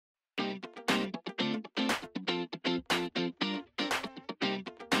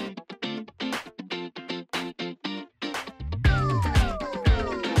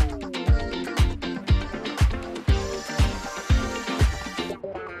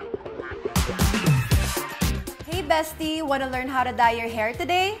bestie! Want to learn how to dye your hair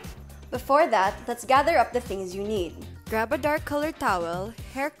today? Before that, let's gather up the things you need. Grab a dark colored towel,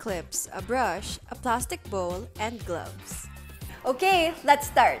 hair clips, a brush, a plastic bowl, and gloves. Okay, let's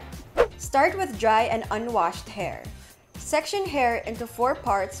start! Start with dry and unwashed hair. Section hair into 4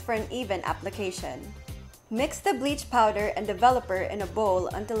 parts for an even application. Mix the bleach powder and developer in a bowl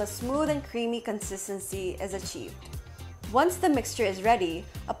until a smooth and creamy consistency is achieved. Once the mixture is ready,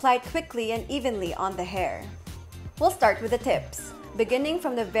 apply it quickly and evenly on the hair. We'll start with the tips. Beginning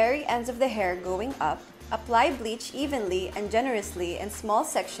from the very ends of the hair going up, apply bleach evenly and generously in small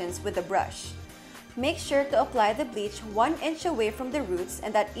sections with a brush. Make sure to apply the bleach 1 inch away from the roots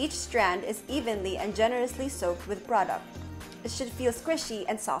and that each strand is evenly and generously soaked with product. It should feel squishy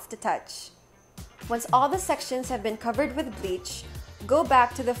and soft to touch. Once all the sections have been covered with bleach, go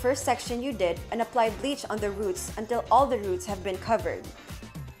back to the first section you did and apply bleach on the roots until all the roots have been covered.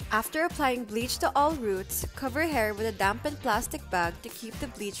 After applying bleach to all roots, cover hair with a dampened plastic bag to keep the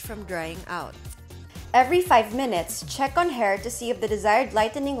bleach from drying out. Every 5 minutes, check on hair to see if the desired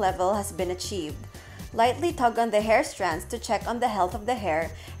lightening level has been achieved. Lightly tug on the hair strands to check on the health of the hair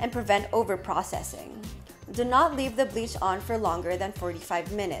and prevent overprocessing. Do not leave the bleach on for longer than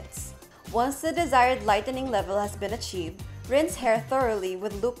 45 minutes. Once the desired lightening level has been achieved, rinse hair thoroughly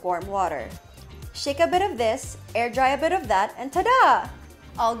with lukewarm water. Shake a bit of this, air dry a bit of that, and ta-da!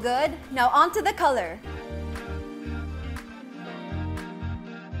 All good? Now on to the color!